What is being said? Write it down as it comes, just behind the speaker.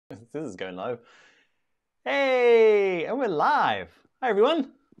This is going live. Hey, and we're live. Hi,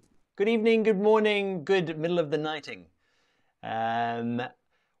 everyone. Good evening, good morning, good middle of the nighting. While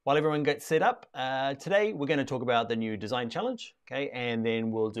everyone gets set up, today we're going to talk about the new design challenge, okay? And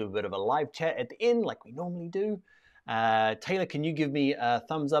then we'll do a bit of a live chat at the end like we normally do. Taylor, can you give me a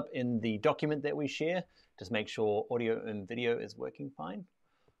thumbs up in the document that we share? Just make sure audio and video is working fine.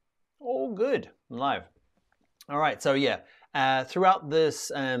 All good, I'm live. All right, so yeah, throughout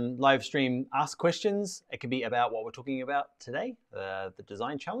this live stream, ask questions. It could be about what we're talking about today, the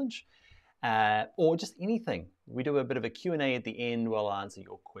design challenge, or just anything. We do a bit of a Q&A at the end where I'll answer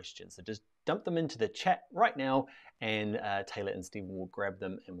your questions. So just dump them into the chat right now, and Taylor and Stephen will grab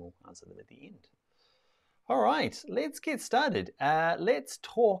them and we'll answer them at the end. All right, let's get started. Let's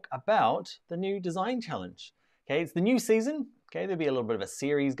talk about the new design challenge. Okay, it's the new season. Okay, there'll be a little bit of a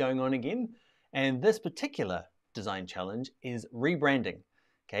series going on again. And this particular design challenge is rebranding.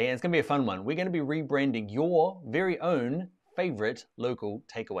 Okay, and it's gonna be a fun one. We're gonna be rebranding your very own favorite local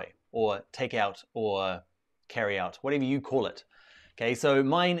takeaway or takeout or carry out, whatever you call it. Okay, so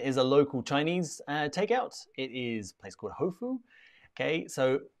mine is a local Chinese takeout. It is a place called Hofu. Okay,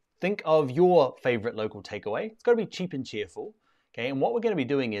 so think of your favorite local takeaway. It's gotta be cheap and cheerful. Okay, and what we're gonna be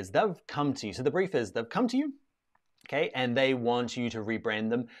doing is they've come to you. So the brief is they've come to you, okay, and they want you to rebrand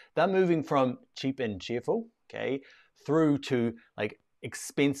them. They're moving from cheap and cheerful, okay, through to like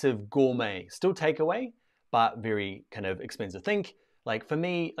expensive gourmet, still takeaway, but very kind of expensive. Think like for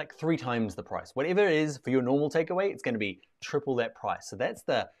me, like 3 times the price. Whatever it is for your normal takeaway, it's gonna be triple that price. So that's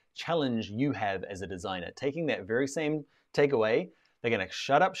the challenge you have as a designer, taking that very same takeaway, they're gonna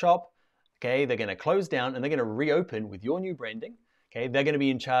shut up shop, okay, they're gonna close down and they're gonna reopen with your new branding, okay, they're gonna be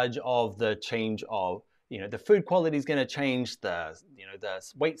in charge of the change of, the food quality is going to change, the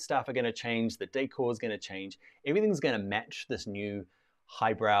wait staff are going to change, the decor is going to change. Everything's going to match this new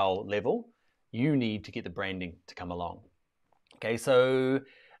highbrow level. You need to get the branding to come along. Okay, so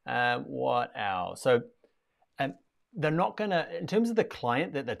what else? So they're not going to, in terms of the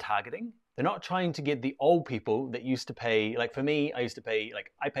client that they're targeting, they're not trying to get the old people that used to pay, like for me, I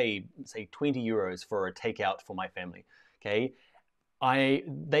pay, say, 20 euros for a takeout for my family, okay?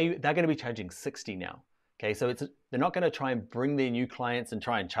 They're going to be charging 60 now. Okay, so they're not going to try and bring their new clients and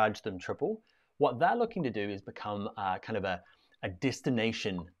try and charge them triple. What they're looking to do is become kind of a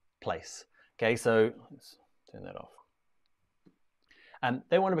destination place. Okay, so let's turn that off.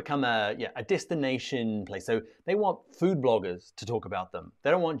 They want to become a destination place. So they want food bloggers to talk about them. They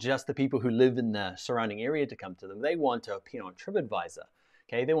don't want just the people who live in the surrounding area to come to them. They want to appear on TripAdvisor.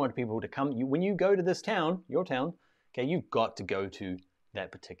 Okay, they want people to come. When you go to this town, your town, okay, you've got to go to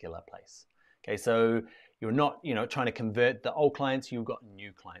that particular place. Okay, so you're not, trying to convert the old clients, you've got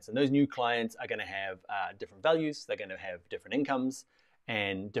new clients. And those new clients are gonna have different values, they're gonna have different incomes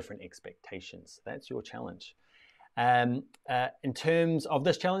and different expectations. That's your challenge. In terms of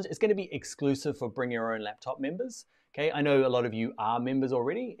this challenge, it's gonna be exclusive for Bring Your Own Laptop members. Okay, I know a lot of you are members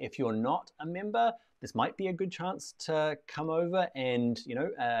already. If you're not a member, this might be a good chance to come over and,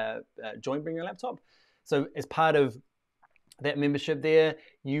 join Bring Your Laptop. So as part of that membership there,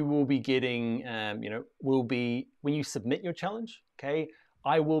 you will be getting, when you submit your challenge, okay,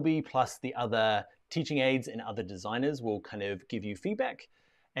 I will be, plus the other teaching aides and other designers will kind of give you feedback,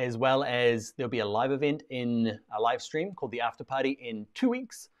 as well as there'll be a live event in a live stream called the After Party in 2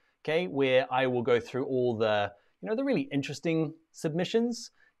 weeks, okay, where I will go through all the, the really interesting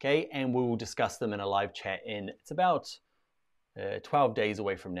submissions, okay, and we'll discuss them in a live chat it's about 12 days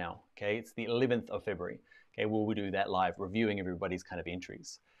away from now, okay, it's the 11th of February. Okay, we'll do that live, reviewing everybody's kind of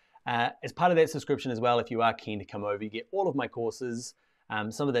entries. As part of that subscription as well, if you are keen to come over, you get all of my courses.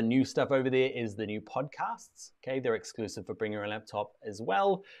 Some of the new stuff over there is the new podcasts. Okay, they're exclusive for Bring Your Own Laptop as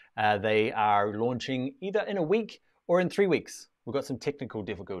well. They are launching either in a week or in 3 weeks. We've got some technical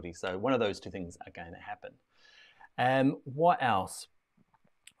difficulties, so one of those 2 things are going to happen. What else?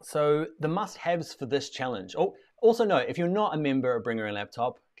 So the must-haves for this challenge. Oh, also note, if you're not a member of Bring Your Own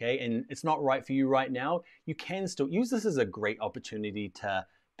Laptop, okay, and it's not right for you right now, you can still use this as a great opportunity to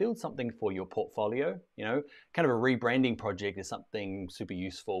build something for your portfolio. Kind of a rebranding project is something super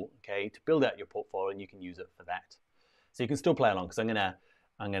useful, okay, to build out your portfolio, and you can use it for that. So you can still play along, because I'm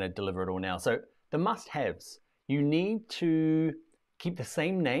gonna deliver it all now. So the must-haves, you need to keep the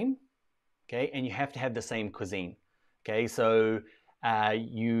same name, okay, and you have to have the same cuisine, okay. So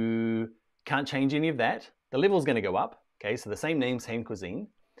you can't change any of that. The level's going to go up, okay, so the same name, same cuisine.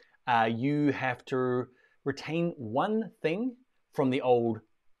 You have to retain one thing from the old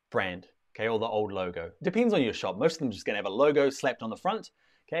brand, okay, or the old logo. Depends on your shop. Most of them are just going to have a logo slapped on the front,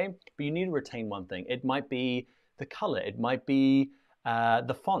 okay, but you need to retain one thing. It might be the color, it might be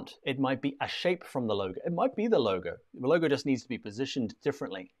The font, it might be a shape from the logo. It might be the logo. The logo just needs to be positioned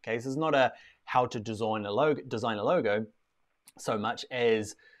differently. Okay, this is not a how to design a logo so much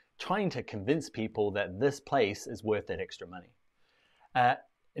as trying to convince people that this place is worth that extra money.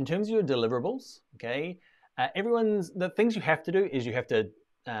 In terms of your deliverables, okay, the things you have to do is you have to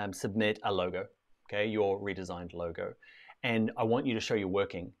submit a logo, okay, your redesigned logo, and I want you to show you're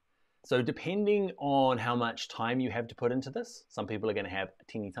working. So depending on how much time you have to put into this, some people are going to have a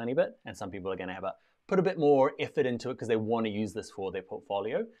teeny tiny bit, and some people are going to have put a bit more effort into it because they want to use this for their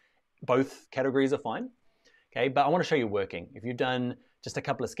portfolio. Both categories are fine, okay, but I want to show you working. If you've done just a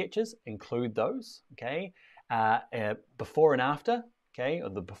couple of sketches, include those, okay, before and after, okay, or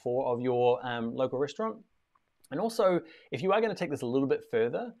the before of your local restaurant. And also, if you are going to take this a little bit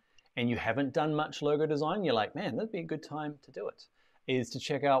further and you haven't done much logo design, you're like, man, that'd be a good time to do it, is to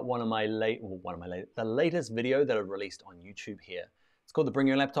check out the latest video that I've released on YouTube here. It's called the Bring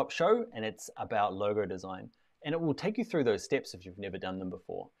Your Laptop Show, and it's about logo design. And it will take you through those steps if you've never done them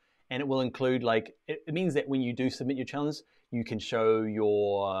before. And it will include, like, it means that when you do submit your challenge, you can show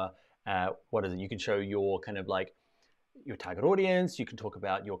your, you can show your kind of like your target audience, you can talk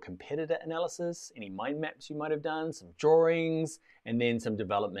about your competitor analysis, any mind maps you might have done, some drawings, and then some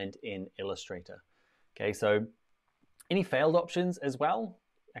development in Illustrator. Okay, so any failed options as well,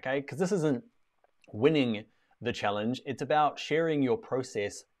 okay, because this isn't winning the challenge, it's about sharing your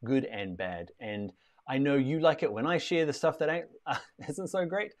process, good and bad. And I know you like it when I share the stuff that isn't so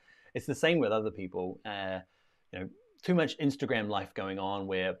great. It's the same with other people. You know, too much Instagram life going on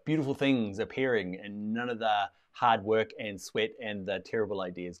where beautiful things appearing and none of the hard work and sweat and the terrible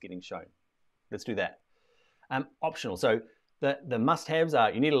ideas getting shown. Let's do that. Optional. So the must-haves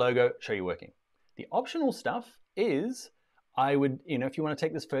are you need a logo, show you're working. The optional stuff is, I would, if you want to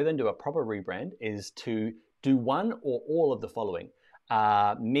take this further and do a proper rebrand, is to do one or all of the following.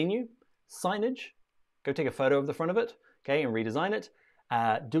 Menu, signage, go take a photo of the front of it, okay, and redesign it.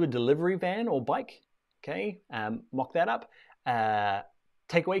 Do a delivery van or bike, okay, mock that up.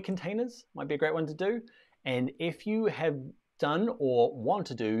 Takeaway containers might be a great one to do. And if you have done or want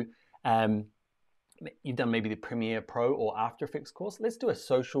to do, you've done maybe the Premiere Pro or After Effects course, let's do a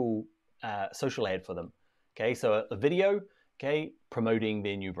social ad for them. Okay, so a video, okay, promoting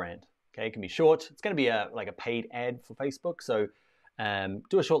their new brand. Okay, it can be short. It's going to be like a paid ad for Facebook. So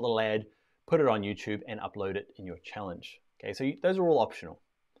do a short little ad, put it on YouTube, and upload it in your challenge. Okay, so those are all optional.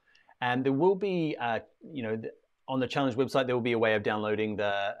 And there will be, on the challenge website, there will be a way of downloading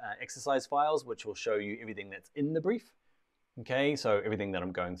the exercise files, which will show you everything that's in the brief. Okay, so everything that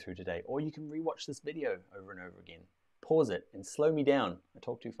I'm going through today. Or you can rewatch this video over and over again. Pause it and slow me down. I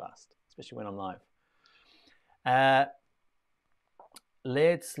talk too fast, especially when I'm live.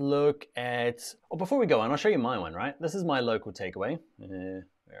 Let's look at, before we go on, I'll show you my one, right? This is my local takeaway. Where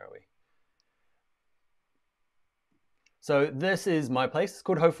are we? So this is my place. It's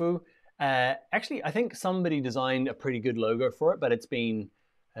called Hofu. Actually, I think somebody designed a pretty good logo for it, but it's been,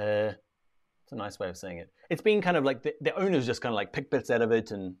 it's a nice way of saying it. It's been kind of like, the owners just kind of like picked bits out of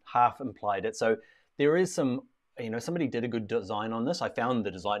it and half implied it. So there is some, somebody did a good design on this. I found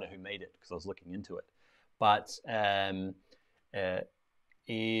the designer who made it because I was looking into it. But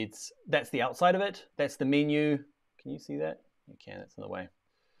that's the outside of it. That's the menu. Can you see that? You can, it's in the way.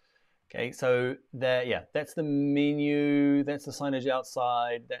 Okay, so that's the menu, that's the signage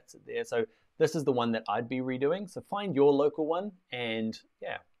outside, that's it there. So this is the one that I'd be redoing. So find your local one, and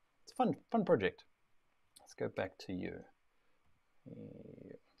yeah, it's a fun project. Let's go back to you.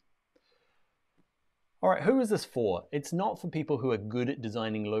 All right, who is this for? It's not for people who are good at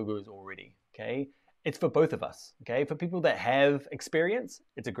designing logos already, okay? It's for both of us, okay? For people that have experience,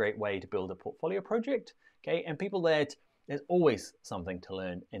 it's a great way to build a portfolio project, okay? And people that there's always something to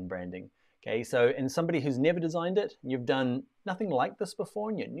learn in branding, okay? So, and somebody who's never designed it, you've done nothing like this before,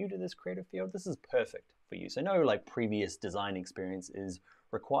 and you're new to this creative field, this is perfect for you. So no like previous design experience is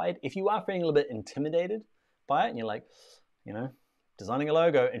required. If you are feeling a little bit intimidated by it, and you're like, designing a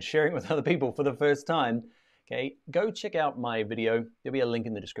logo and sharing it with other people for the first time, okay, go check out my video. There'll be a link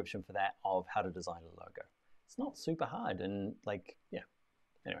in the description for that of how to design a logo. It's not super hard, and like, yeah,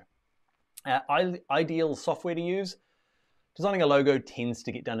 anyway. Ideal software to use. Designing a logo tends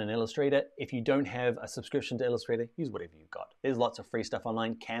to get done in Illustrator. If you don't have a subscription to Illustrator, use whatever you've got. There's lots of free stuff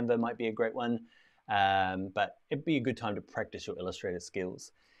online. Canva might be a great one, but it'd be a good time to practice your Illustrator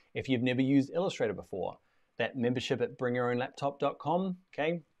skills. If you've never used Illustrator before, that membership at bringyourownlaptop.com,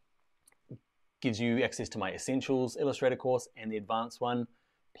 okay, gives you access to my Essentials Illustrator course and the Advanced one,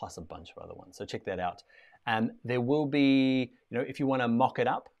 plus a bunch of other ones. So check that out. There will be, if you want to mock it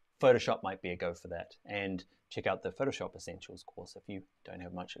up, Photoshop might be a go for that. And check out the Photoshop Essentials course if you don't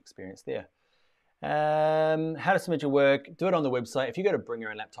have much experience there. How to submit your work, do it on the website. If you go to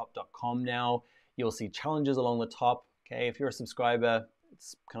bringyourownlaptop.com now, you'll see challenges along the top. Okay, if you're a subscriber,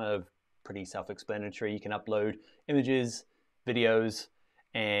 it's kind of pretty self-explanatory. You can upload images, videos,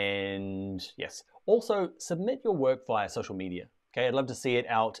 and yes, also submit your work via social media. Okay, I'd love to see it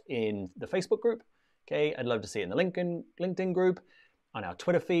out in the Facebook group. Okay, I'd love to see it in the LinkedIn group, on our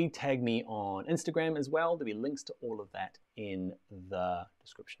Twitter feed. Tag me on Instagram as well. There'll be links to all of that in the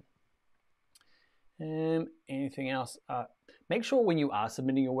description. Anything else? Make sure when you are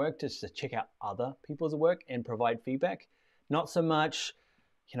submitting your work just to check out other people's work and provide feedback. Not so much,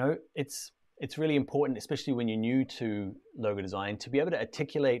 you know, it's really important, especially when you're new to logo design, to be able to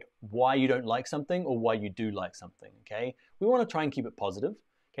articulate why you don't like something or why you do like something, okay? We want to try and keep it positive,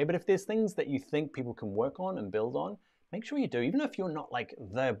 okay? But if there's things that you think people can work on and build on, make sure you do. Even if you're not like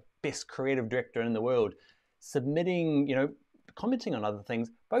the best creative director in the world, submitting, you know, commenting on other things,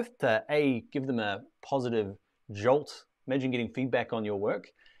 both to give them a positive jolt, imagine getting feedback on your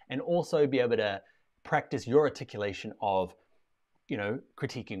work, and also be able to practice your articulation of, you know,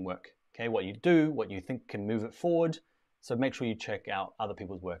 critiquing work. Okay, what you do, what you think can move it forward. So make sure you check out other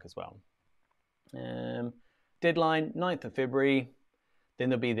people's work as well. Deadline, 9th of February. Then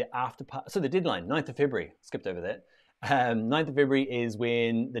there'll be the after part. So the deadline, 9th of February, skipped over that. 9th of February is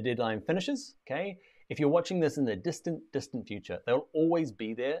when the deadline finishes, okay? If you're watching this in the distant future, they'll always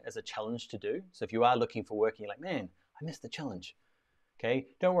be there as a challenge to do. So if you are looking for work and you're like, man, I missed the challenge, okay?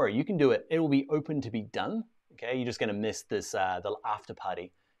 Don't worry, you can do it. It will be open to be done, okay? You're just gonna miss this, the after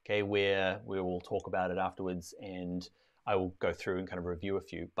party, okay, where we will talk about it afterwards and I will go through and kind of review a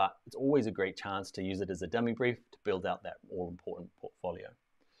few, but it's always a great chance to use it as a dummy brief to build out that all-important portfolio.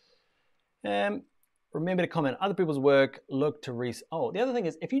 Remember to comment other people's work, look to the other thing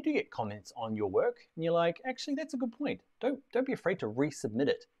is, if you do get comments on your work and you're like, actually, that's a good point. Don't be afraid to resubmit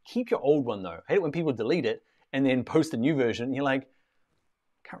it. Keep your old one though. I hate it when people delete it and then post a new version and you're like,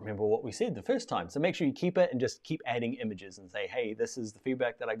 I can't remember what we said the first time. So make sure you keep it and just keep adding images and say, hey, this is the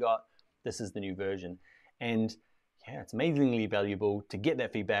feedback that I got. This is the new version. And yeah, it's amazingly valuable to get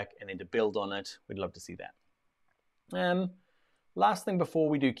that feedback and then to build on it. We'd love to see that. Last thing before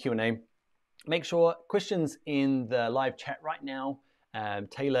we do Q&A, make sure questions in the live chat right now,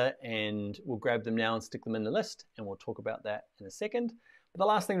 Taylor, and we'll grab them now and stick them in the list, and we'll talk about that in a second. But the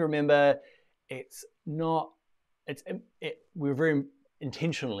last thing to remember, we're very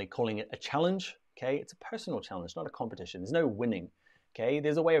intentionally calling it a challenge, okay? It's a personal challenge, not a competition. There's no winning, okay?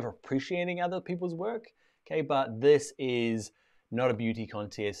 There's a way of appreciating other people's work, okay? But this is not a beauty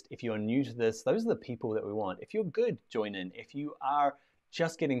contest. If you're new to this, those are the people that we want. If you're good, join in. If you are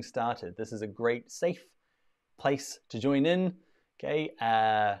just getting started, this is a great, safe place to join in, okay?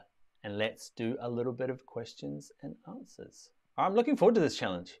 And let's do a little bit of questions and answers. I'm looking forward to this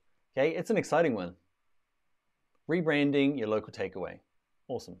challenge, okay? It's an exciting one. Rebranding your local takeaway.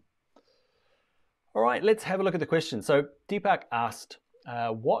 Awesome. All right, let's have a look at the question. So Deepak asked,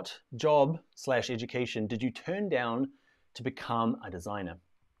 what job/education did you turn down to become a designer?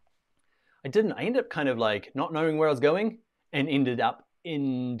 I didn't. I ended up kind of like not knowing where I was going and ended up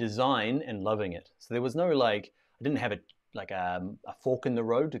in design and loving it. So there was no like, I didn't have a fork in the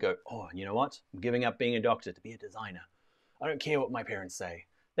road to go, oh, you know what? I'm giving up being a doctor to be a designer. I don't care what my parents say.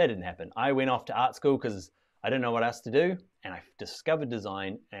 That didn't happen. I went off to art school because I didn't know what else to do, and I discovered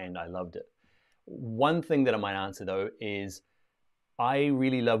design and I loved it. One thing that I might answer though is I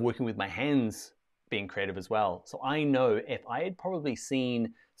really love working with my hands, being creative as well. So I know if I had probably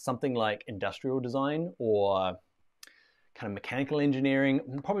seen something like industrial design or kind of mechanical engineering,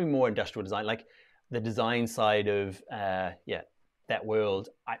 probably more industrial design, like the design side of that world,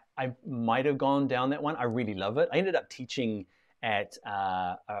 I might have gone down that one. I really love it. I ended up teaching at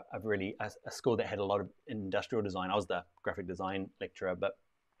a school that had a lot of industrial design. I was the graphic design lecturer, but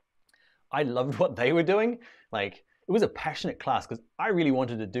I loved what they were doing. Like, it was a passionate class because I really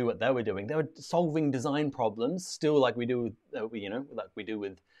wanted to do what they were doing. They were solving design problems still like we do with, like we do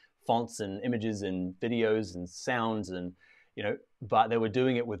with fonts and images and videos and sounds and, but they were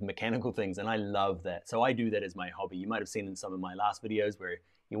doing it with mechanical things, and I love that. So I do that as my hobby. You might have seen in some of my last videos where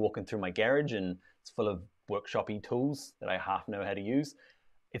you're walking through my garage and it's full of workshop-y tools that I half know how to use.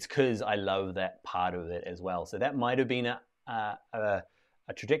 It's because I love that part of it as well. So that might have been a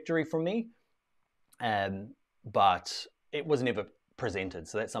trajectory for me, but it wasn't ever presented.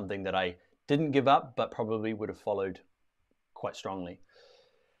 So that's something that I didn't give up, but probably would have followed quite strongly.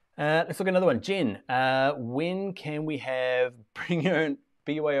 Let's look at another one. Jen, when can we have bring your own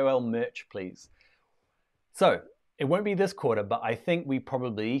BYOL merch, please? So It won't be this quarter, but I think we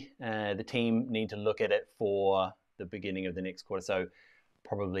probably, the team need to look at it for the beginning of the next quarter. So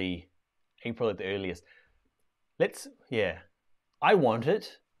probably April at the earliest. I want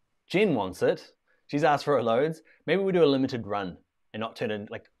it. Jen wants it. She's asked for it loads. Maybe we do a limited run and not turn it,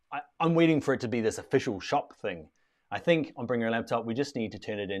 I'm waiting for it to be this official shop thing. I think on Bring Your Laptop, we just need to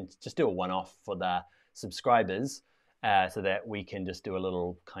turn it in, just do a one-off for the subscribers so that we can just do a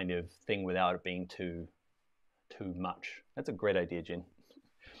little kind of thing without it being too much. That's a great idea, Jen.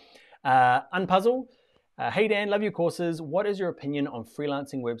 Unpuzzle. Hey Dan, love your courses. What is your opinion on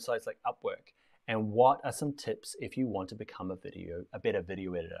freelancing websites like Upwork? And what are some tips if you want to become a better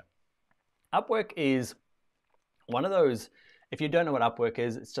video editor? Upwork is one of those, if you don't know what Upwork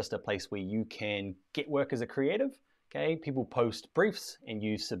is, it's just a place where you can get work as a creative. Okay, people post briefs and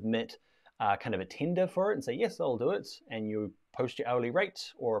you submit kind of a tender for it and say, yes, I'll do it. And you post your hourly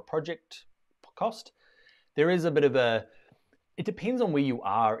rate or a project cost. There is a bit of it depends on where you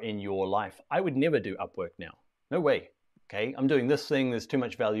are in your life. I would never do Upwork now. No way. Okay, I'm doing this thing. There's too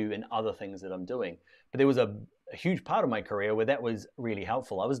much value in other things that I'm doing. But there was a huge part of my career where that was really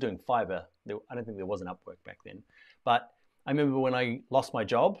helpful. I was doing Fiverr. I don't think there was an Upwork back then. But I remember when I lost my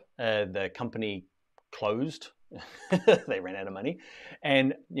job, the company closed. They ran out of money.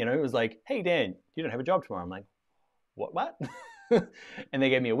 And, it was like, hey, Dan, you don't have a job tomorrow. I'm like, what? And they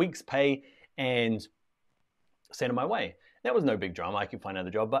gave me a week's pay and sent it my way. That was no big drama. I could find another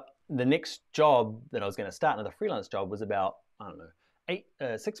job. But the next job that I was going to start, another freelance job, was about,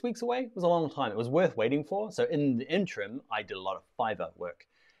 6 weeks away. It was a long time. It was worth waiting for. So in the interim, I did a lot of Fiverr work.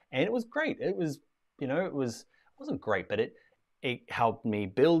 And it was great. It was, it wasn't great, but it helped me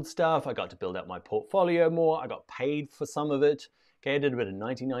build stuff. I got to build out my portfolio more. I got paid for some of it. Okay, I did a bit of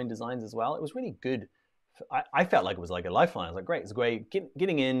 99 designs as well. It was really good. I felt like it was like a lifeline. I was like, great, it's great.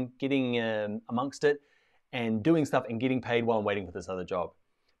 Getting amongst it and doing stuff and getting paid while I'm waiting for this other job.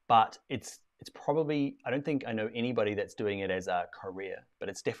 But it's probably, I don't think I know anybody that's doing it as a career, but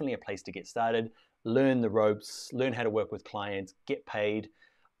it's definitely a place to get started, learn the ropes, learn how to work with clients, get paid.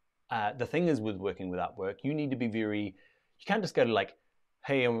 The thing is with working with Upwork, you need to be you can't just go to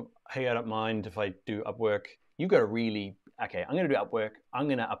hey, I don't mind if I do Upwork. You've got to really, okay, I'm going to do Upwork. I'm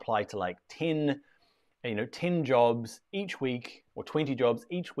going to apply to 10 jobs each week or 20 jobs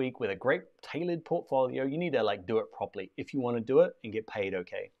each week with a great tailored portfolio. You need to do it properly if you want to do it and get paid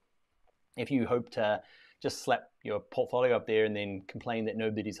okay. If you hope to just slap your portfolio up there and then complain that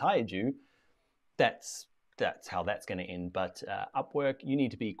nobody's hired you, that's how that's going to end. But Upwork, you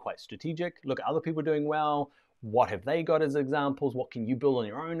need to be quite strategic. Look at other people doing well. What have they got as examples? What can you build on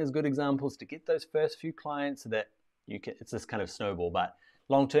your own as good examples to get those first few clients so that it's this kind of snowball. But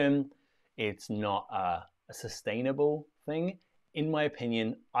long term, it's not a sustainable thing. In my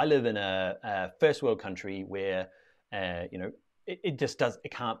opinion, I live in a first world country where,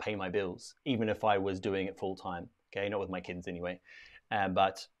 it can't pay my bills, even if I was doing it full time. Okay, not with my kids anyway.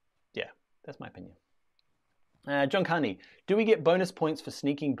 But yeah, that's my opinion. John Carney, do we get bonus points for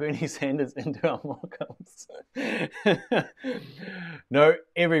sneaking Bernie Sanders into our mockups? No,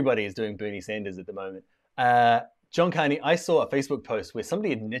 everybody is doing Bernie Sanders at the moment. John Carney, I saw a Facebook post where somebody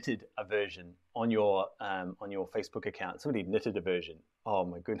had knitted a version on your Facebook account. Somebody had knitted a version. Oh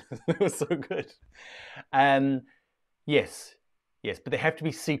my goodness, it was so good. Yes, but they have to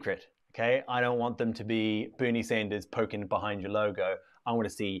be secret. Okay, I don't want them to be Bernie Sanders poking behind your logo. I want to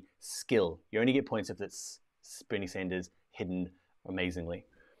see skill. You only get points if it's Bernie Sanders hidden amazingly.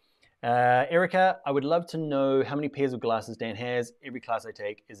 Erica, I would love to know how many pairs of glasses Dan has. Every class I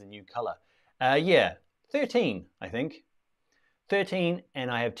take is a new color. Yeah, 13, I think. 13,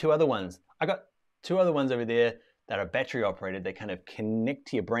 and I have 2 other ones. I got 2 other ones over there that are battery operated. They kind of connect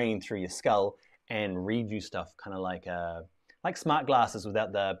to your brain through your skull and read you stuff, kind of like smart glasses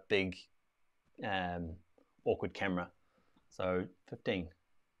without the big awkward camera. So 15,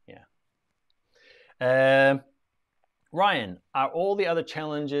 yeah. Ryan, are all the other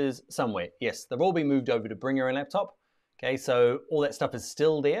challenges somewhere? Yes, they've all been moved over to Bring Your Own Laptop. Okay, so all that stuff is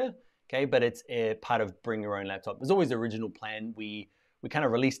still there. Okay, but it's a part of Bring Your Own Laptop. There's always the original plan. We kind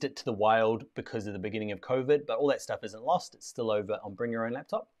of released it to the wild because of the beginning of COVID, but all that stuff isn't lost. It's still over on Bring Your Own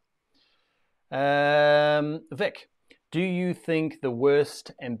Laptop. Vic, do you think the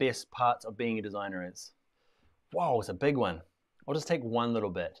worst and best parts of being a designer is? Wow, it's a big one. I'll just take one little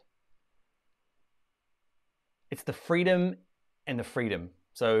bit. It's the freedom and the freedom.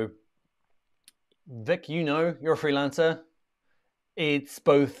 So, Vic, you're a freelancer. It's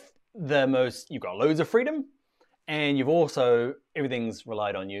both you've got loads of freedom, and you've also, everything's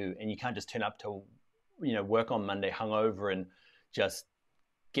relied on you, and you can't just turn up to, work on Monday hungover and just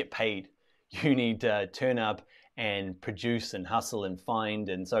get paid. You need to turn up and produce and hustle and find.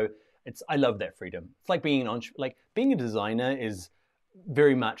 And so I love that freedom. It's like being being a designer is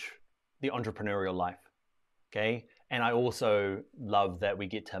very much the entrepreneurial life. Okay. And I also love that we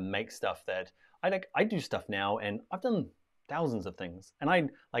get to make stuff that I do stuff now, and I've done thousands of things. And I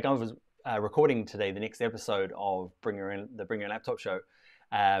was recording today the next episode of Bring Your Laptop show.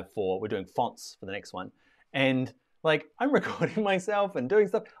 We're doing fonts for the next one, and like I'm recording myself and doing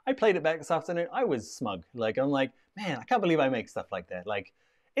stuff. I played it back this afternoon. I was smug. Like I'm like, man, I can't believe I make stuff like that. Like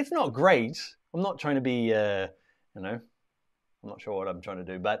it's not great. I'm not trying to be, I'm not sure what I'm trying to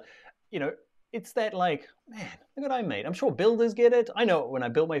do, but it's that like, man, look what I made. I'm sure builders get it. I know when I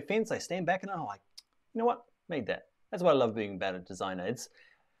built my fence, I stand back and I'm like, you know what, made that. That's why I love being about a designer.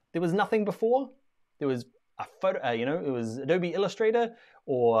 There was nothing before. There was a photo, it was Adobe Illustrator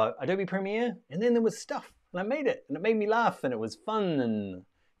or Adobe Premiere, and then there was stuff, and I made it, and it made me laugh, and it was fun, and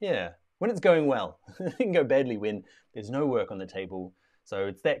yeah, when it's going well. It can go badly when there's no work on the table. So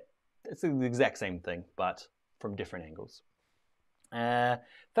it's the exact same thing, but from different angles.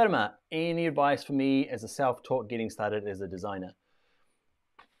 Fatima, any advice for me as a self-taught getting started as a designer?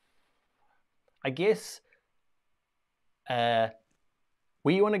 I guess where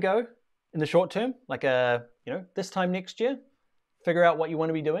you want to go in the short term, like this time next year, figure out what you want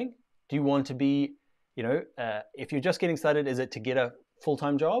to be doing. Do you want to be, if you're just getting started, is it to get a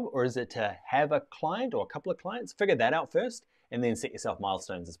full-time job, or is it to have a client or a couple of clients? Figure that out first, and then set yourself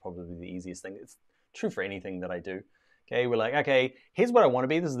milestones is probably the easiest thing. It's true for anything that I do. Okay, we're like, okay, here's what I want to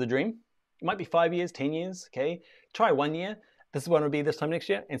be. This is the dream. It might be 5 years, 10 years. Okay, try 1 year. This is what I want to be this time next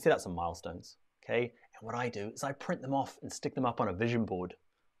year, and set out some milestones. Okay, and what I do is I print them off and stick them up on a vision board.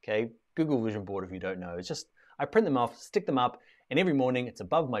 Okay, Google vision board if you don't know. It's just I print them off, stick them up, and every morning it's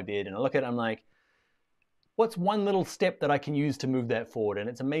above my bed, and I look at it, I'm like, what's one little step that I can use to move that forward? And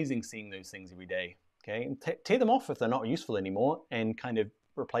it's amazing seeing those things every day. Okay, and tear them off if they're not useful anymore, and kind of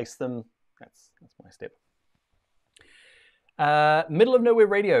replace them. That's my step. Middle of Nowhere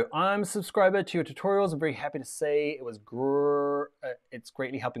Radio. I'm a subscriber to your tutorials. I'm very happy to say it's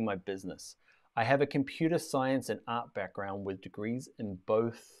greatly helping my business. I have a computer science and art background with degrees in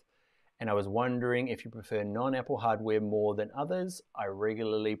both, and I was wondering if you prefer non-Apple hardware more than others. I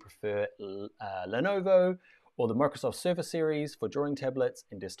regularly prefer Lenovo or the Microsoft Surface series for drawing tablets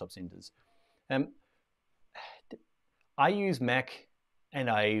and desktop centers. I use Mac, and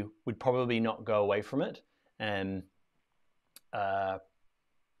I would probably not go away from it.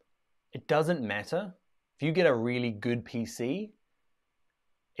 It doesn't matter. If you get a really good PC,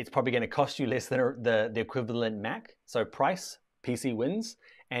 it's probably going to cost you less than the equivalent Mac. So price, PC wins.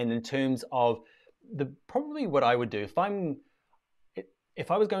 And in terms of probably what I would do,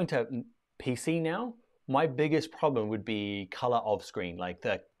 if I was going to PC now, my biggest problem would be color of screen, like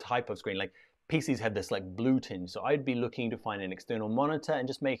the type of screen. Like PCs have this like blue tinge. So I'd be looking to find an external monitor and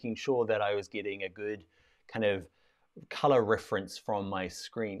just making sure that I was getting a good kind of color reference from my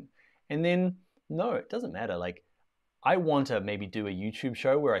screen. And then, no, it doesn't matter. Like I want to maybe do a YouTube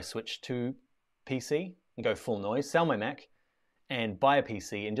show where I switch to PC and go full noise, sell my Mac and buy a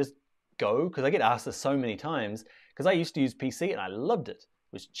PC and just go, because I get asked this so many times, because I used to use PC and I loved it.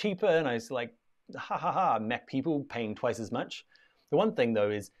 It was cheaper, and I was like, ha ha ha, Mac people paying twice as much. The one thing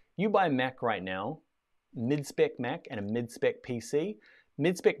though is you buy a Mac right now, mid-spec Mac and a mid-spec PC,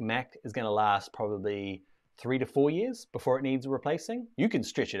 mid-spec Mac is going to last probably 3 to 4 years before it needs replacing. You can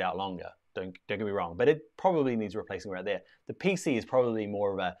stretch it out longer, don't get me wrong, but it probably needs replacing right there. The PC is probably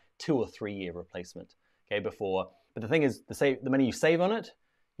more of a 2 or 3 year replacement, okay, before. But the thing is, the money you save on it,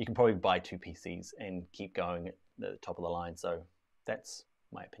 you can probably buy 2 PCs and keep going at the top of the line. So that's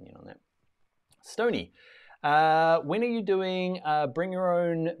my opinion on that. Stony, when are you doing Bring Your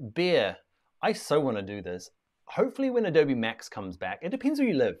Own Beer? I so want to do this. Hopefully when Adobe Max comes back. It depends where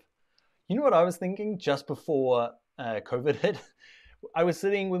you live. You know what I was thinking just before COVID hit? I was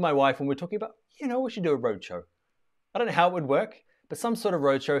sitting with my wife and we're talking about, we should do a roadshow. I don't know how it would work, but some sort of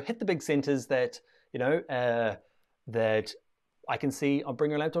roadshow, hit the big centers that, that I can see on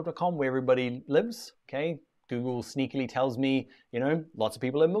bringyourlaptop.com where everybody lives, okay? Google sneakily tells me, lots of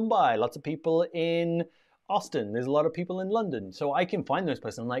people in Mumbai, lots of people in Austin, there's a lot of people in London. So I can find those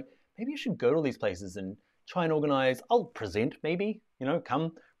places. I'm like, maybe I should go to all these places and try and organize, I'll present maybe,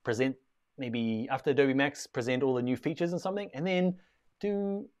 come present maybe after Adobe Max, present all the new features and something, and then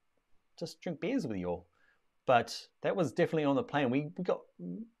just drink beers with you all. But that was definitely on the plan.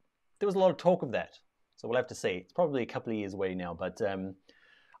 There was a lot of talk of that. So we'll have to see. It's probably a couple of years away now, but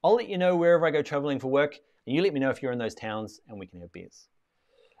I'll let you know wherever I go traveling for work, and you let me know if you're in those towns and we can have beers.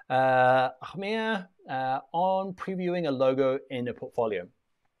 Ahmer, on previewing a logo in a portfolio.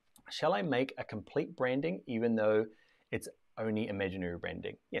 Shall I make a complete branding even though it's only imaginary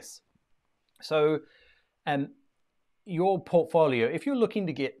branding? Yes. So your portfolio, if you're looking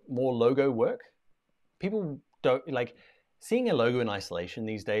to get more logo work, people don't like seeing a logo in isolation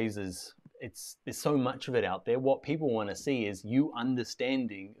these days there's so much of it out there. What people want to see is you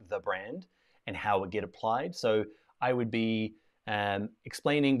understanding the brand and how it get applied. So I would be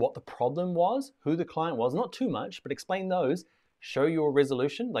explaining what the problem was, who the client was, not too much, but explain those, show your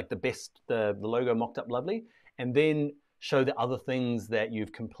resolution, like the logo mocked up lovely, and then show the other things that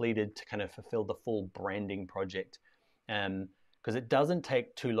you've completed to kind of fulfill the full branding project. Because it doesn't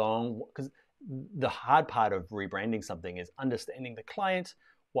take too long, because the hard part of rebranding something is understanding the client,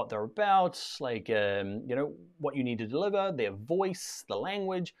 what they're about, like, what you need to deliver, their voice, the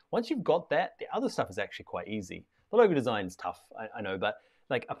language. Once you've got that, the other stuff is actually quite easy. The logo design is tough, I know, but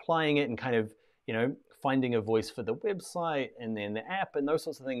like applying it and kind of, finding a voice for the website and then the app and those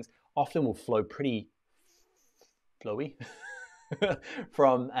sorts of things often will flow pretty flowy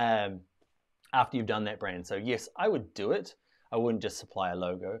from after you've done that brand. So yes, I would do it. I wouldn't just supply a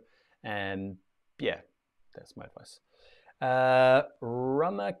logo. And yeah, that's my advice.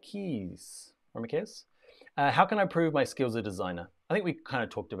 Ramakez. How can I improve my skills as a designer? I think we kind of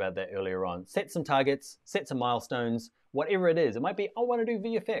talked about that earlier on. Set some targets, set some milestones, whatever it is. It might be, I want to do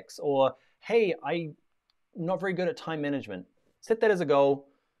VFX, or hey, I'm not very good at time management. Set that as a goal.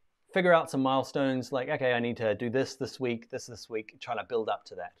 Figure out some milestones, like, okay, I need to do this week, this week, try to build up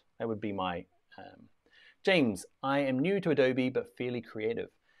to that. That would be my... James, I am new to Adobe, but fairly creative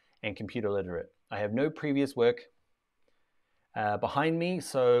and computer literate. I have no previous work behind me,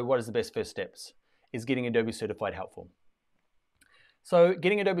 so what is the best first steps? Is getting Adobe certified helpful? So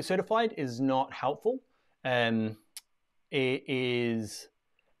getting Adobe certified is not helpful. It is,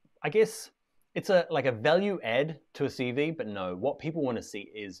 I guess, it's like a value add to a CV, but no, what people want to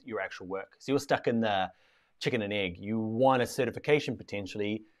see is your actual work. So you're stuck in the chicken and egg. You want a certification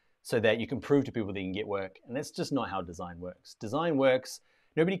potentially so that you can prove to people that you can get work. And that's just not how design works. Design works,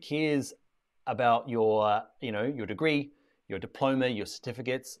 nobody cares about your, your degree, your diploma, your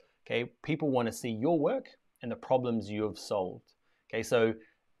certificates, okay? People want to see your work and the problems you have solved, okay? So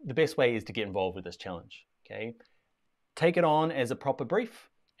the best way is to get involved with this challenge, okay? Take it on as a proper brief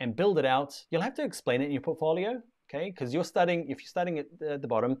and build it out. You'll have to explain it in your portfolio, okay? Because if you're studying at the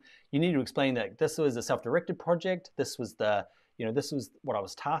bottom, you need to explain that this was a self-directed project, this was this was what I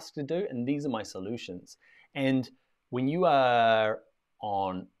was tasked to do, and these are my solutions. And when you are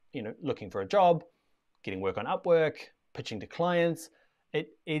on, looking for a job, getting work on Upwork, pitching to clients,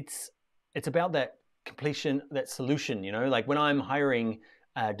 it's about that completion, that solution. Like when I'm hiring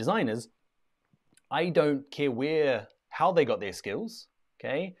designers, I don't care how they got their skills,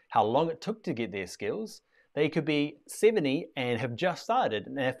 okay? How long it took to get their skills. They could be 70 and have just started,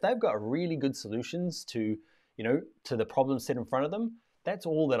 and if they've got really good solutions to the problems set in front of them, that's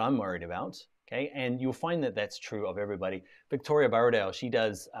all that I'm worried about, okay? And you'll find that that's true of everybody. Victoria Burrow, she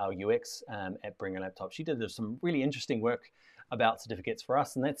does our UX at Bring a Laptop. She did some really interesting work about certificates for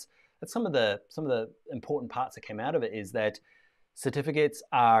us, and that's some of the important parts that came out of it, is that certificates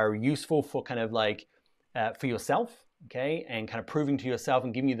are useful for kind of like for yourself, okay, and kind of proving to yourself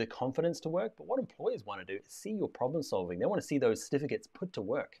and giving you the confidence to work. But what employers want to do is see your problem solving. They want to see those certificates put to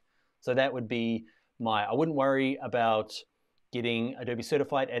work. So that would be I wouldn't worry about getting Adobe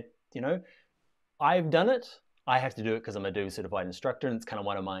certified I've done it. I have to do it because I'm an Adobe certified instructor, and it's kind of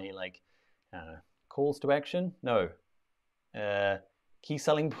one of my calls to action. No, key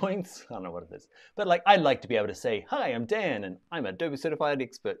selling points. I don't know what it is, but like I'd like to be able to say, "Hi, I'm Dan, and I'm an Adobe certified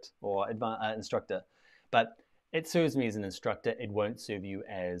expert or instructor." But it serves me as an instructor. It won't serve you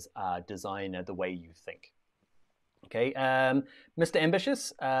as a designer the way you think. Okay, Mr.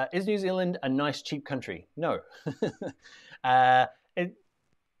 Ambitious, is New Zealand a nice, cheap country? No.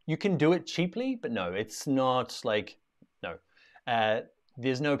 You can do it cheaply, but no, it's not like, no.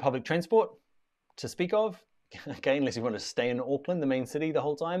 There's no public transport to speak of, okay, unless you want to stay in Auckland, the main city, the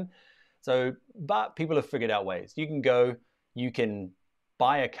whole time. So, but people have figured out ways. You can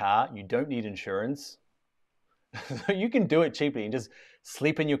buy a car, you don't need insurance. So you can do it cheaply and just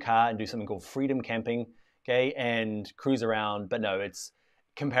sleep in your car and do something called freedom camping, okay, and cruise around. But no, it's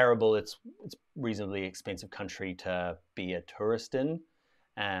comparable. It's reasonably expensive country to be a tourist in.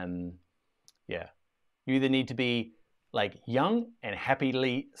 Yeah, you either need to be like young and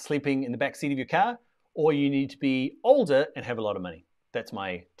happily sleeping in the back seat of your car, or you need to be older and have a lot of money. That's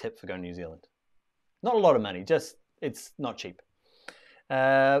my tip for going to New Zealand. Not a lot of money, just it's not cheap.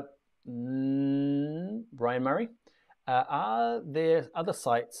 Brian Murray, are there other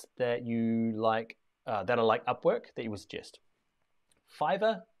sites that you like that are like Upwork that you would suggest?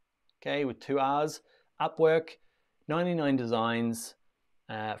 Fiverr okay, with 2 R's, Upwork, 99 Designs,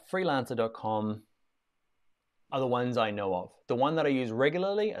 freelancer.com are the ones I know of. The one that I use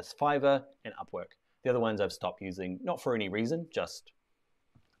regularly is Fiverr and Upwork. The other ones I've stopped using, not for any reason, just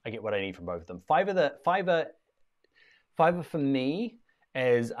I get what I need from both of them. Fiverr for me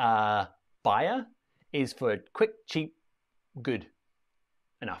as a buyer is for quick, cheap, good,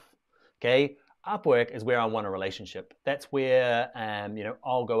 enough. Okay, Upwork is where I want a relationship. That's where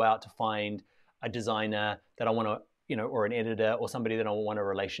I'll go out to find a designer that I want to, or an editor or somebody that I want a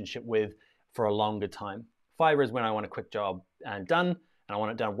relationship with for a longer time. Fiverr is when I want a quick job done, and I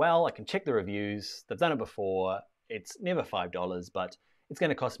want it done well. I can check the reviews. They've done it before. It's never $5, but it's going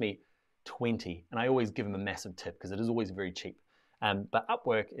to cost me $20, and I always give them a massive tip because it is always very cheap. But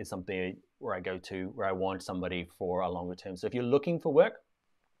Upwork is something where I go to where I want somebody for a longer term. So if you're looking for work,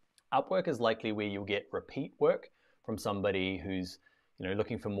 Upwork is likely where you'll get repeat work from somebody who's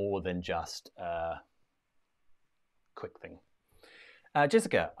looking for more than just a quick thing.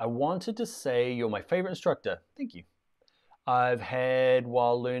 Jessica, I wanted to say you're my favorite instructor. Thank you. I've had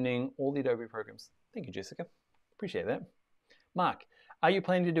while learning all the Adobe programs. Thank you, Jessica. Appreciate that. Mark, are you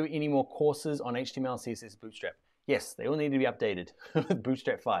planning to do any more courses on HTML, CSS, Bootstrap? Yes, they all need to be updated with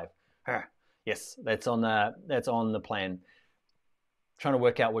Bootstrap 5. Yes, that's on the plan. Trying to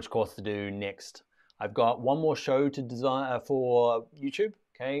work out which course to do next. I've got one more show to design for YouTube.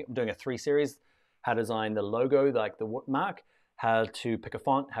 Okay, I'm doing a 3 series: how to design the logo, like the mark, how to pick a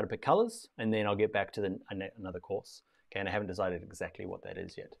font, how to pick colors, and then I'll get back to another course. Okay, and I haven't decided exactly what that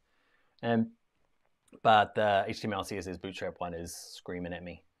is yet. But the HTML, CSS, Bootstrap one is screaming at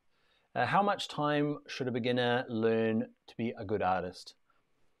me. How much time should a beginner learn to be a good artist?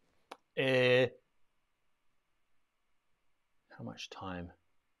 How much time?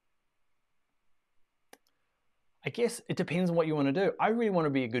 I guess it depends on what you want to do. I really want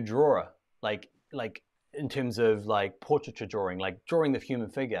to be a good drawer, like in terms of like portraiture drawing, like drawing the human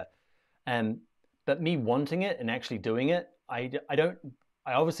figure. But me wanting it and actually doing it, I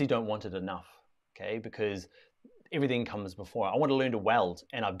obviously don't want it enough, okay? Because everything comes before. I want to learn to weld,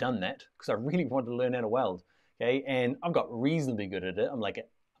 and I've done that because I really want to learn how to weld, okay? And I've got reasonably good at it. I'm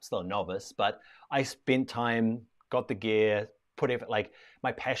still a novice, but I spent time, got the gear, put effort, like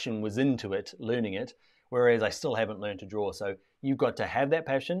my passion was into it, learning it, whereas I still haven't learned to draw. So you've got to have that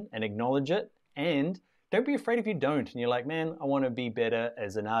passion and acknowledge it, and don't be afraid if you don't. And you're like, man, I want to be better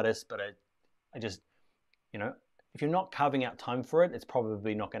as an artist, but I just, if you're not carving out time for it, it's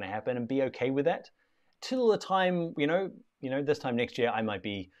probably not going to happen, and be okay with that. Till the time, this time next year, I might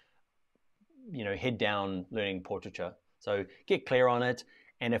be, head down learning portraiture. So get clear on it.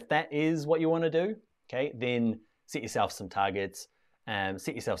 And if that is what you want to do, okay, then set yourself some targets,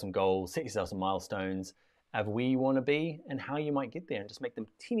 set yourself some goals, set yourself some milestones of where you want to be and how you might get there, and just make them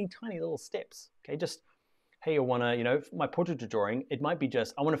teeny tiny little steps. Okay, just, hey, I want to, my portraiture drawing, it might be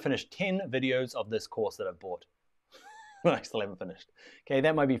just, I want to finish 10 videos of this course that I've bought. I still haven't finished. Okay,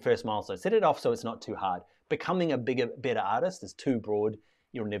 that might be first milestone. Set it off so it's not too hard. Becoming a better artist is too broad.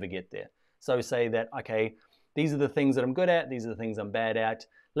 You'll never get there. So say that, okay, these are the things that I'm good at. These are the things I'm bad at.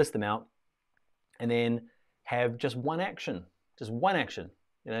 List them out. And then have just one action. Just one action.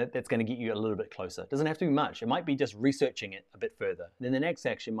 That's going to get you a little bit closer. It doesn't have to be much. It might be just researching it a bit further. And then the next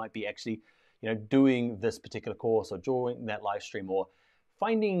action might be actually, doing this particular course or drawing that live stream, or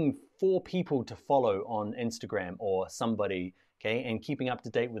finding 4 people to follow on Instagram or somebody, okay, and keeping up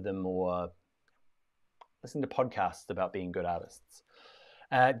to date with them, or listening to podcasts about being good artists.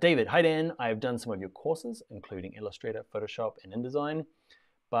 David, hi Dan, I've done some of your courses, including Illustrator, Photoshop, and InDesign,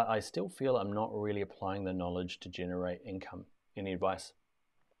 but I still feel I'm not really applying the knowledge to generate income. Any advice?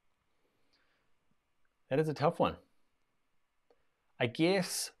 That is a tough one. I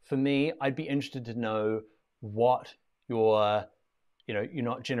guess for me, I'd be interested to know what you're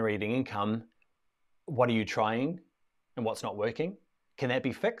not generating income. What are you trying and what's not working? Can that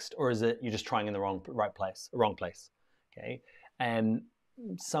be fixed, or is it you're just trying in the wrong place? Okay. And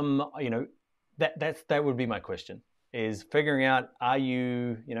that would be my question, is figuring out, are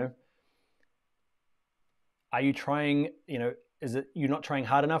you trying, is it you're not trying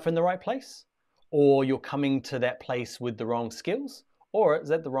hard enough in the right place, or you're coming to that place with the wrong skills, or is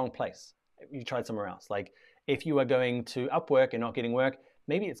that the wrong place? You tried somewhere else. Like if you are going to Upwork and not getting work,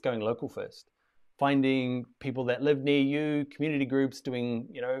 maybe it's going local first. Finding people that live near you, community groups, doing,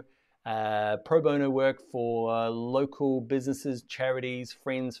 pro bono work for local businesses, charities,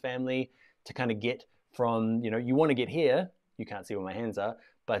 friends, family, to kind of get from, you want to get here. You can't see where my hands are,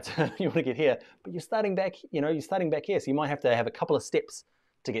 but you want to get here, but you're starting back, here. So you might have to have a couple of steps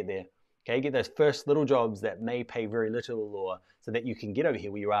to get there. Okay, get those first little jobs that may pay very little, or so that you can get over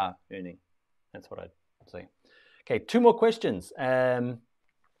here where you are earning. That's what I'd say. Okay, 2 more questions. Do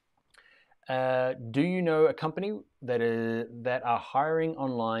you know a company that are hiring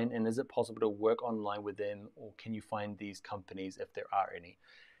online, and is it possible to work online with them, or can you find these companies if there are any?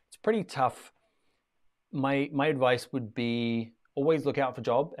 It's pretty tough. My advice would be always look out for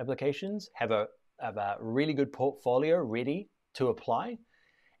job applications. Have a really good portfolio ready to apply.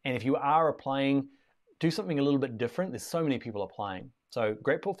 And if you are applying, do something a little bit different. There's so many people applying. So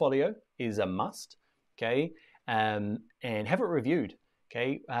great portfolio is a must, okay? And have it reviewed,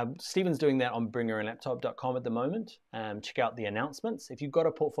 okay? Stephen's doing that on bringyourownlaptop.com at the moment. Check out the announcements. If you've got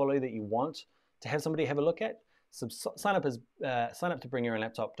a portfolio that you want to have somebody have a look at, sign up to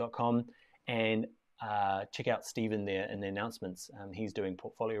bringyourownlaptop.com and check out Stephen there in the announcements. He's doing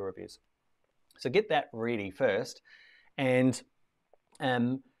portfolio reviews. So get that ready first, and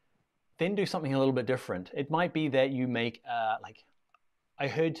then do something a little bit different. It might be that you make, like I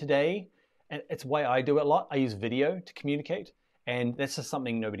heard today, and it's why I do it a lot, I use video to communicate, and that's just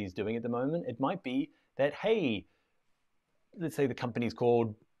something nobody's doing at the moment. It might be that, hey, let's say the company's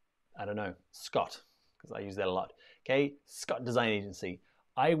called, I don't know, Scott, because I use that a lot. Okay, Scott Design Agency.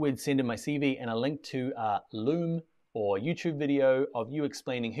 I would send in my CV and a link to a Loom or YouTube video of you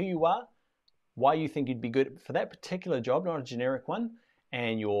explaining who you are, why you think you'd be good for that particular job, not a generic one,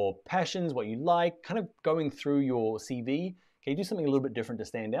 and your passions, what you like, kind of going through your CV. Okay, do something a little bit different to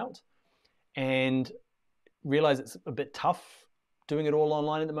stand out, and realize it's a bit tough doing it all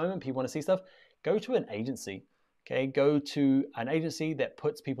online at the moment. People want to see stuff. Go to an agency. Okay, go to an agency that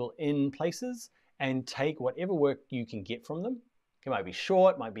puts people in places and take whatever work you can get from them. It might be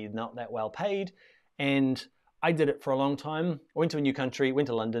short, might be not that well paid. And I did it for a long time. I went to a new country, went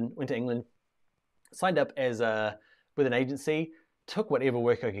to London, went to England, signed up as with an agency, took whatever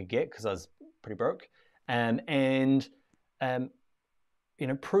work I could get because I was pretty broke, and you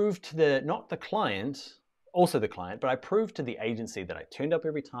know, proved to not the client, also the client, but I proved to the agency that I turned up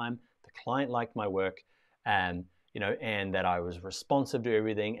every time, the client liked my work, you know, and that I was responsive to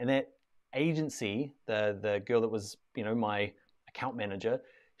everything. And that agency, the girl that was, you know, my account manager,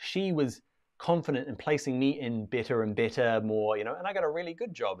 she was confident in placing me in better and better, more, you know, and I got a really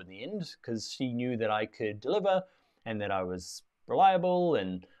good job in the end because she knew that I could deliver and that I was reliable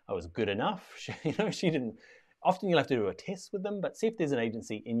and I was good enough. You know, she didn't, often you'll have to do a test with them, but see if there's an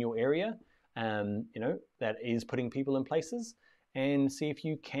agency in your area, you know, that is putting people in places, and see if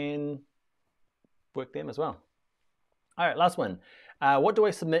you can work them as well. All right, last one. What do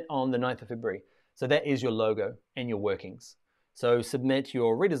I submit on the 9th of February? So that is your logo and your workings. So submit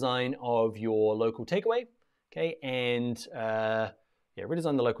your redesign of your local takeaway, okay, and yeah,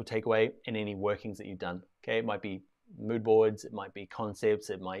 redesign the local takeaway and any workings that you've done. Okay, it might be mood boards, it might be concepts,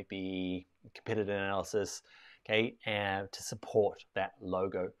 it might be competitor analysis, okay, to support that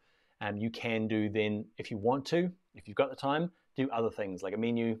logo. You can do then, if you want to, if you've got the time, do other things like a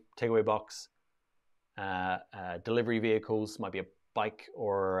menu, takeaway box, delivery vehicles, might be a bike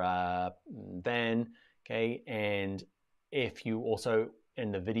or a van, okay, and if you also,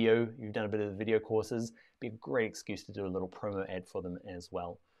 in the video, you've done a bit of the video courses, be a great excuse to do a little promo ad for them as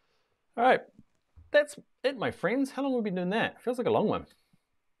well. All right, that's it, my friends. How long have we been doing that? Feels like a long one.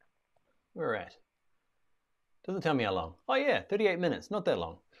 Where we're at? Doesn't tell me how long. Oh yeah, 38 minutes, not that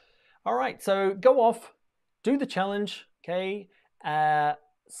long. All right, so go off, do the challenge, okay?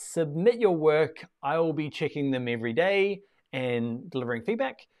 Submit your work. I will be checking them every day and delivering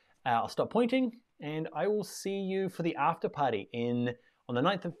feedback. I'll stop pointing, and I will see you for the after party on the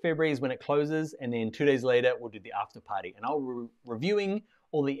 9th of February is when it closes, and then 2 days later we'll do the after party, and I'll be reviewing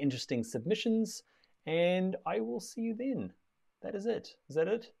all the interesting submissions, and I will see you then. That is it. Is that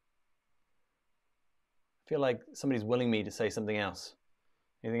it? I feel like somebody's willing me to say something else.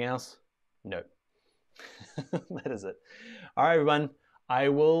 Anything else? No. That is it. All right, everyone. I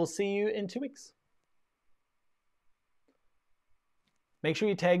will see you in 2 weeks. Make sure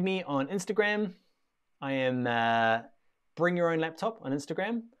you tag me on Instagram. I am Bring Your Own Laptop on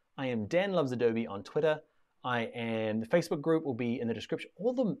Instagram. I am Dan Loves Adobe on Twitter. I am, the Facebook group will be in the description.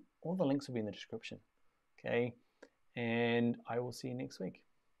 All the links will be in the description. Okay. And I will see you next week.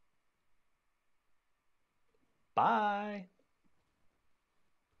 Bye.